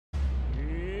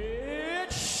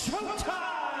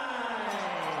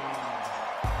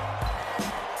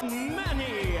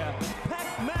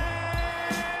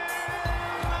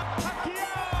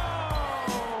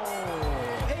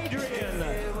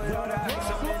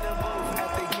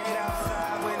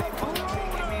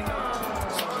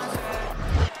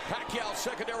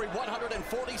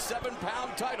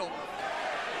147-pound title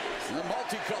in the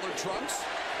multicolored trunks.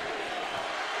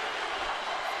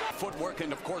 Footwork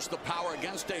and, of course, the power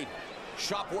against a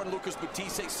shop-worn Lucas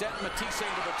Matisse. Sent Matisse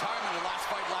into retirement in the last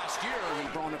fight last year.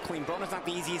 Broner clean. Broner's not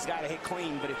the easiest guy to hit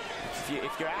clean, but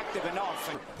if you're active enough.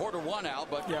 Porter won out,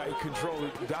 but yeah, he controlled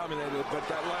it, dominated it, but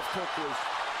that left hook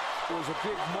was a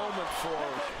big moment for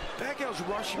Pacquiao's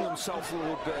rushing himself a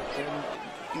little bit,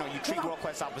 and you treat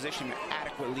world-class opposition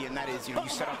adequately, and that is, you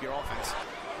set up your offense.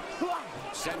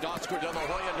 Send Oscar De La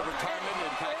Hoya into retirement in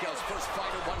Pacquiao's first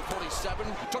fight at 147.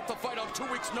 Took the fight on 2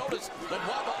 weeks' notice. Then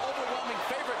while the overwhelming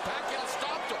favorite, Pacquiao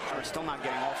stopped him. We're still not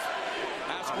getting off.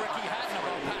 Ask Ricky Hatton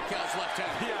about Pacquiao's left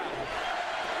hand. yeah.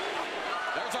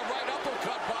 There's a right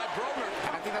uppercut by Broner.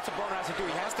 And I think that's what Broner has to do.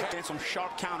 He has to get some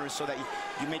sharp counters so that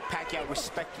you make Pacquiao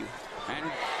respect you. And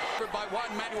by Juan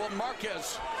Manuel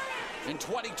Marquez in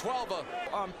 2012.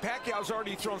 Pacquiao's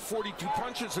already thrown 42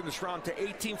 punches in this round to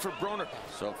 18 for Broner.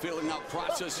 So feeling out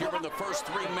process here in the first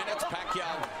 3 minutes.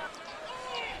 Pacquiao.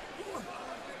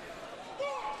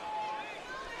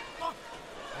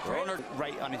 Broner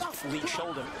right on his lead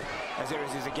shoulder, as there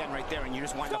is again right there, and you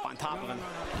just wind up on top of him.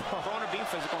 Broner being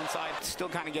physical inside, still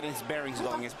kind of getting his bearings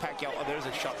going. As Pacquiao, there's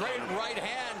a shot. Straight right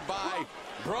hand by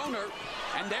Broner,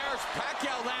 and there's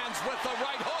Pacquiao lands with the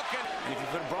right hook. And if you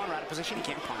put Broner out of position, he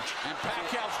can't punch. And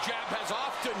Pacquiao's jab has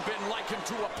often been likened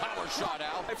to a power shot,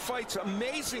 Al. It fights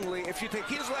amazingly. If you take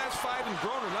his last 5 and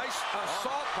Broner, nice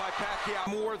assault by Pacquiao,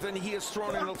 more than he has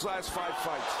thrown in those last 5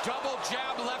 fights. Double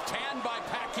jab left hand by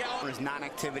Pacquiao. There's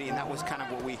non-activity, and that was kind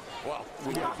of what we thought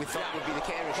would be the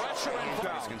case as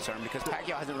far as concerned, because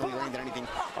Pacquiao hasn't really landed anything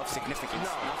of significance.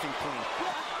 No. Nothing clean.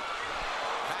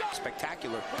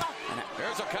 Spectacular. And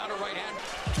there's a counter right hand.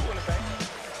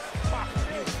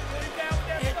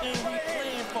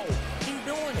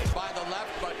 By the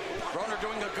left, but Broner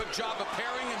doing a good job of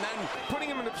parrying and then putting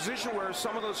him in a position where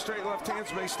some of those straight left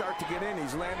hands may start to get in.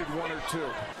 He's landed 1 or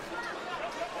 2.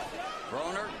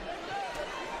 Broner.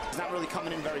 He's not really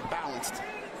coming in very balanced.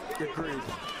 Agreed.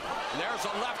 There's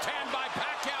a left hand by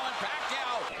Pacquiao, and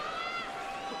Pacquiao.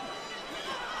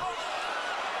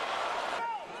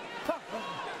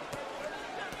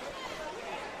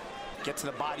 Get to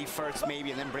the body first, maybe,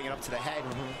 and then bring it up to the head,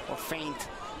 or feint.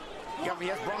 He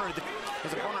has Broner.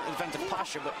 There's a Broner defensive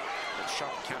posture, but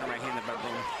sharp counter right-handed by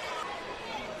Broner.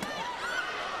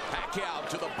 Pacquiao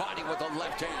to the body with a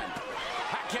left hand.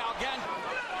 Pacquiao again.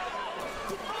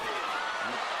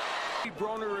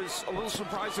 Broner is a little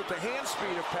surprised at the hand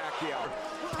speed of Pacquiao.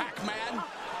 Pac-Man.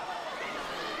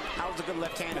 That was a good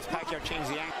left hand as Pacquiao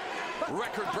changed the angle.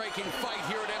 Record-breaking fight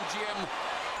here at MGM.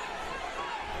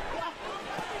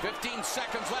 15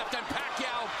 seconds left, and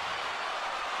Pacquiao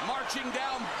marching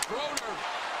down Broner.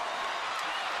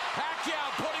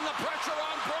 Pacquiao putting the pressure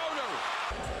on Broner.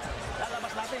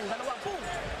 Lalabas natin, dalawa, boom,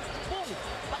 boom,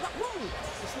 bakak, boom,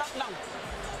 snap lang,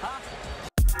 ha?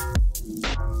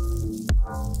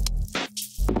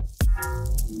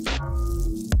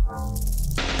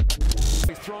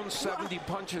 He's thrown 70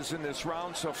 punches in this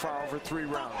round so far over 3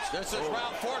 rounds. This is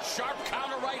round 4, sharp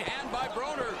counter right hand by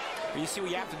Broner. You see what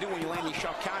you have to do when you land these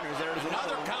sharp counters. There's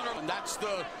Another counter, and that's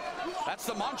the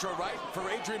mantra, right, for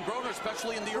Adrien Broner,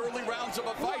 especially in the early rounds of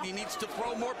a fight. He needs to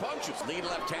throw more punches. Lead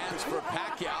left hands for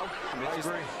Pacquiao. I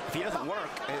agree. If he doesn't work,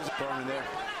 there's Broner there.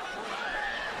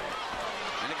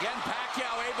 And again,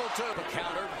 Pacquiao able to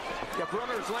counter. Yeah,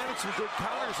 Broner has landed some good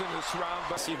counters in this round,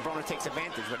 but See if Broner takes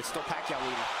advantage, but it's still Pacquiao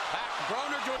leading.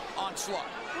 Broner doing onslaught.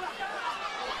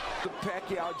 the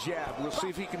Pacquiao jab. We'll see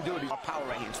if he can do it. A power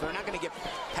right hand, so they're not going to get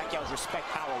Pacquiao's respect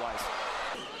power-wise.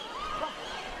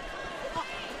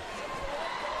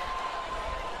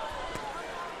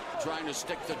 Trying to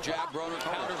stick the jab. Broner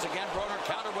counters again. Broner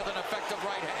counter with an effective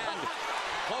right hand.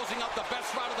 Closing up the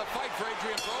best round of the fight for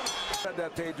Adrien Broner. Said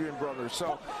that to Adrien Broner.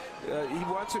 So he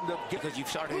wants him to get. Because you've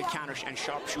started to counter and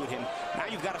sharpshoot him. Now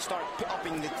you've got to start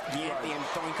upping the ante and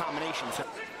throwing combinations.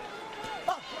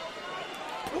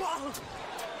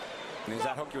 There's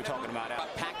that hook you were talking about.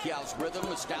 Pacquiao's rhythm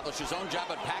established his own jab,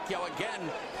 but Pacquiao again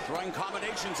throwing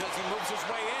combinations as he moves his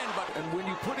way in. But And when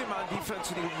you put him on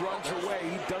defense and he runs away,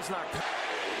 he does not.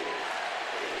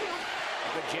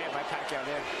 Good jab by Pacquiao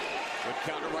there. Good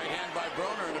counter right hand by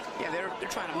Broner. Yeah, they're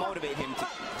trying to motivate him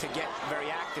to get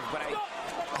very active, but I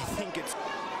think it's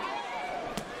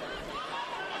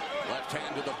Left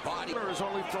hand to the body. Broner has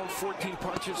only thrown 14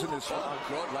 punches in this round.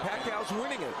 Good left hand Pacquiao's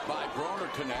winning it. by Broner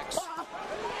connects.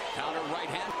 Counter right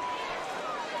hand.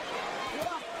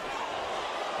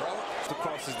 the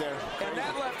crosses there. And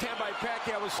that left hand by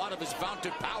Pacquiao was A lot of his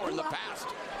vaunted power in the past.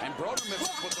 And Broner misses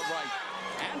with the right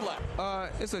and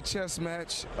left. It's a chess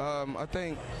match. I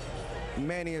think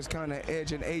Manny is kind of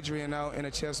edging Adrien out in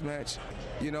a chess match.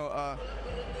 You know,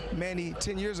 Manny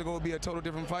 10 years ago would be a total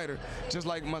different fighter. Just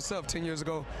like myself 10 years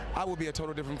ago, I would be a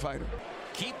total different fighter.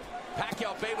 Keep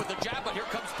Pacquiao bay with the jab, but here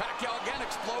comes Pacquiao again,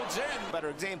 explodes in. Better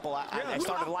example, I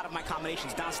started a lot of my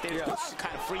combinations downstairs to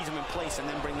kind of freeze them in place and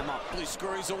then bring them up. He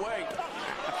scurries away.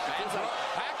 And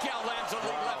Pacquiao lands a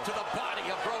little left to the body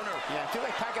of Broner. Yeah, I feel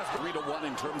like Pacquiao's 3-1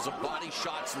 in terms of body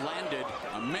shots landed.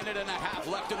 A minute and a half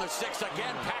left in the sixth.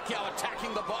 Again, Pacquiao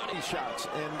attacking the body shots.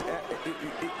 And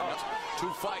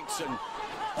two fights and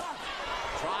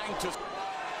trying to.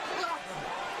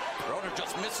 Broner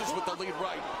just misses with the lead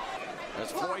right. As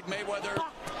Floyd Mayweather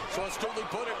so astutely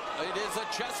put it, it is a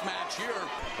chess match here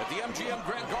at the MGM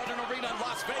Grand Garden Arena in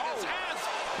Las Vegas. As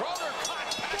Broner caught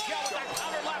Pacquiao with that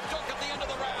counter left hook at the end of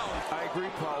the round. I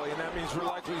agree, Paulie, and that means we're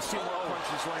likely to see more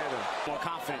punches landed. more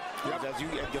confident. Yep. As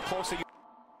the closer you.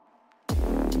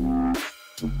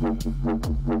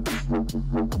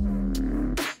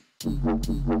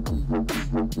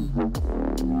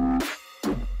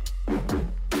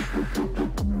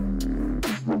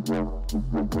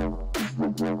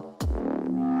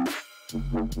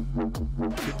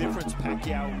 The difference,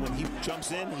 Pacquiao, when he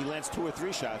jumps in, he lands 2 or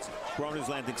 3 shots. Broner's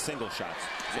landing single shots.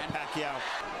 So Pacquiao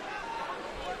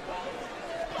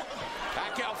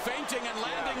fainting and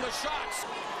landing the shots.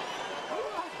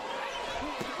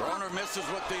 Broner misses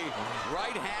with the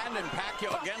right hand, and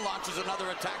Pacquiao again launches another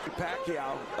attack.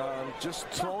 Pacquiao just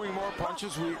throwing more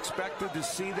punches. We expected to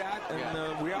see that,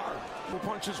 and we are. More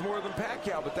punches more than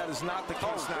Pacquiao, but that is not the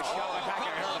case now.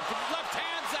 Left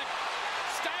hands that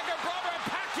stagger Broner, and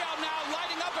Pacquiao now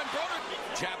lighting up, and Broner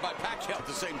jab by Pacquiao at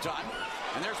the same time.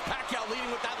 And there's Pacquiao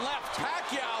leading with that left.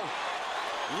 Pacquiao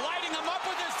lighting him up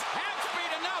with his hand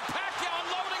speed, and now Pacquiao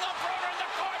unloading on Broner in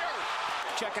the corner.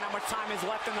 Checking how much time is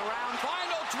left in the round.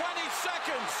 Final 20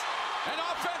 seconds. An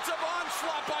offensive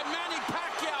onslaught by Manny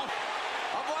Pacquiao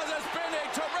of what has been a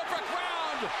terrific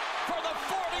round for the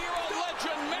 40-year-old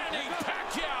legend Manny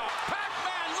Pacquiao.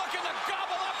 Pac-Man looking to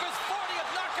gobble up his 40th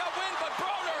knockout win, but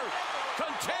Broner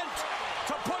content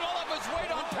to put all of his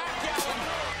weight on Pacquiao.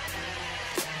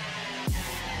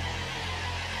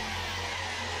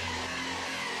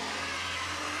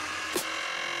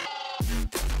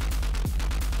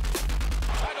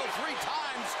 Title 3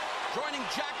 times, joining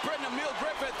Jack Britton, Emil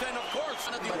Griffith, and of course,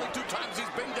 one of the only 2 times he's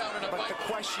been down in a But fight. the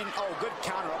question, good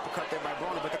counter uppercut there by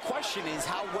Broner. But the question is,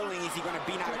 how willing is he going to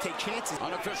be now to take chances?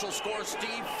 Unofficial score,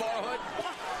 Steve Farhood.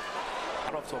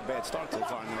 Not off to a bad start so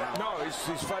far in the round. No,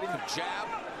 he's fighting the Jab.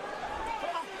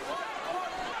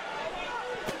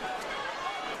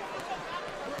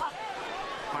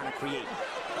 Trying to create.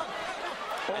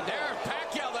 And there's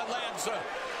Pacquiao that lands a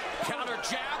counter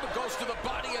jab, goes to the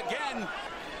body again.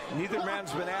 Neither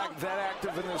man's been that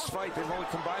active in this fight. They've only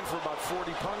combined for about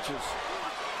 40 punches.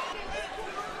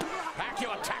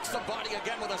 Pacquiao attacks the body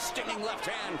again with a stinging left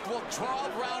hand.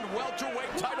 12-round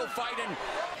welterweight title fight. And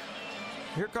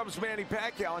here comes Manny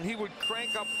Pacquiao, and he would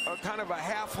crank up a kind of a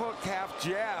half hook, half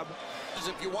jab.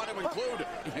 if you want to include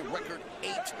a record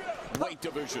 8 weight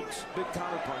divisions. Big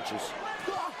counter punches.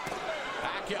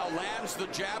 Pacquiao lands the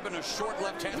jab and a short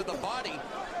left hand to the body.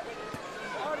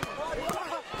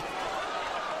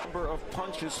 Number of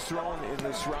punches thrown in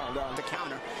this round on the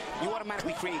counter. You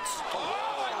automatically creates.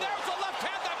 Oh, and there's a left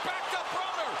hand that backed up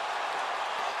broner.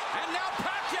 And now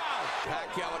Pacquiao.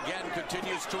 Pacquiao again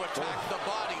continues to attack the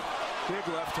body. Big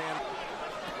left hand.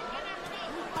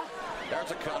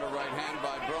 There's a counter right hand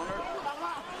by Broner.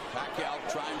 Pacquiao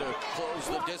trying to close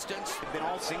the distance. It's been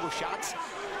all single shots,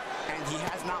 and he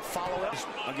has not followed up.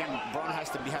 Again, Broner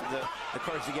has to have the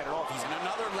courage to get it off. He's and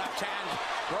another left hand.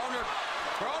 Broner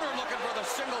looking for the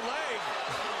single leg.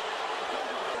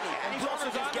 And he's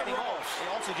also just getting off.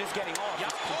 Yep. He's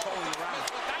controlling the round.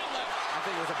 I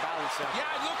think it was a balance there.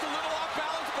 Yeah, it looked a little off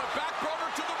balance, but back Broner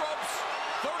to the ropes.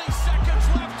 30 seconds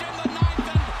left in the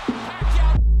ninth, and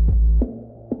Pacquiao.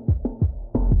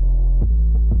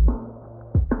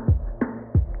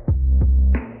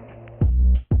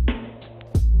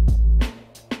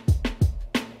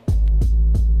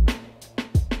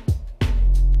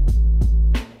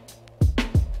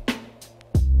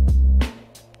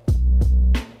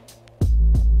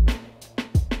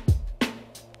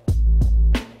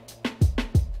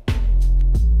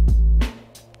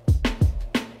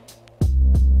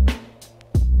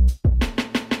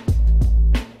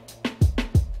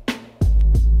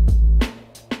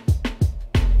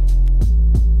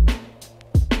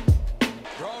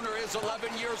 Is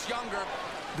 11 years younger.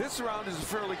 This round is a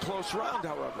fairly close round,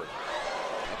 however.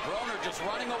 Broner just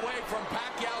running away from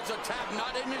Pacquiao's attack,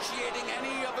 not initiating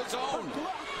any of his own.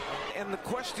 And the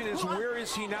question is, where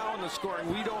is he now in the scoring?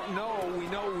 We don't know.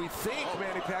 We think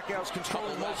Manny Pacquiao's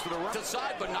controlling most of the round. To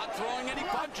side, but not throwing any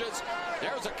punches.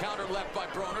 There's a counter left by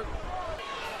Broner.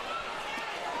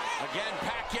 Again,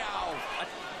 Pacquiao,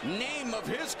 a name of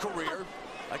his career.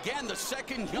 Again, the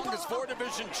second youngest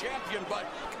four-division champion, but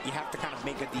you have to kind of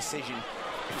make a decision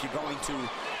if you're going to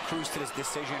cruise to this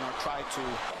decision or try to.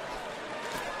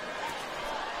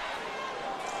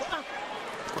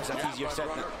 Of course,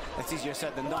 that's easier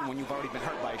said than done when you've already been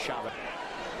hurt by a shot.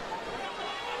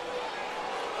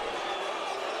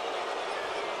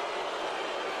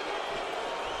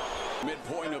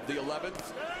 Midpoint of the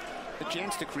 11th. A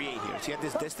chance to create here. See, at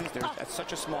this distance, at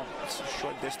such a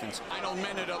short distance. Final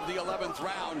minute of the 11th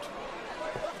round.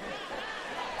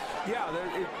 Yeah,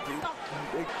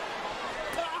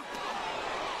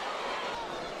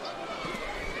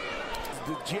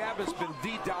 the jab has been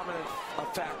the dominant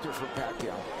factor for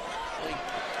Pacquiao.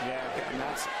 Yeah, and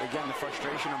that's, again, the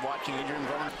frustration of watching Adrien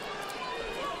Broner.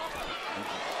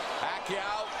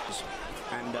 Pacquiao.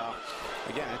 And,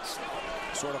 again, it's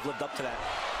sort of lived up to that.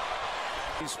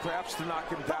 He's perhaps to knock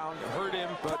him down, hurt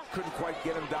him, but couldn't quite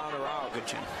get him down or out. Good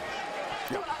chin.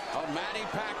 Yep. Manny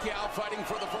Pacquiao fighting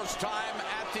for the first time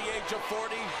at the age of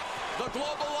 40. The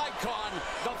global icon,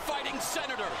 the fighting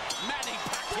senator, Manny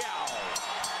Pacquiao.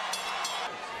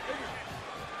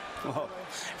 Well,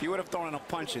 if he would have thrown enough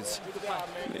punches,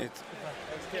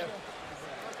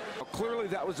 clearly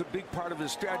that was a big part of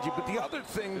his strategy. But the other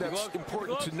thing that's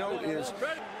important to note is,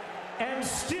 And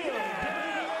still,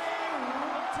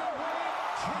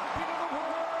 champion of the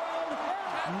world,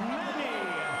 Manny.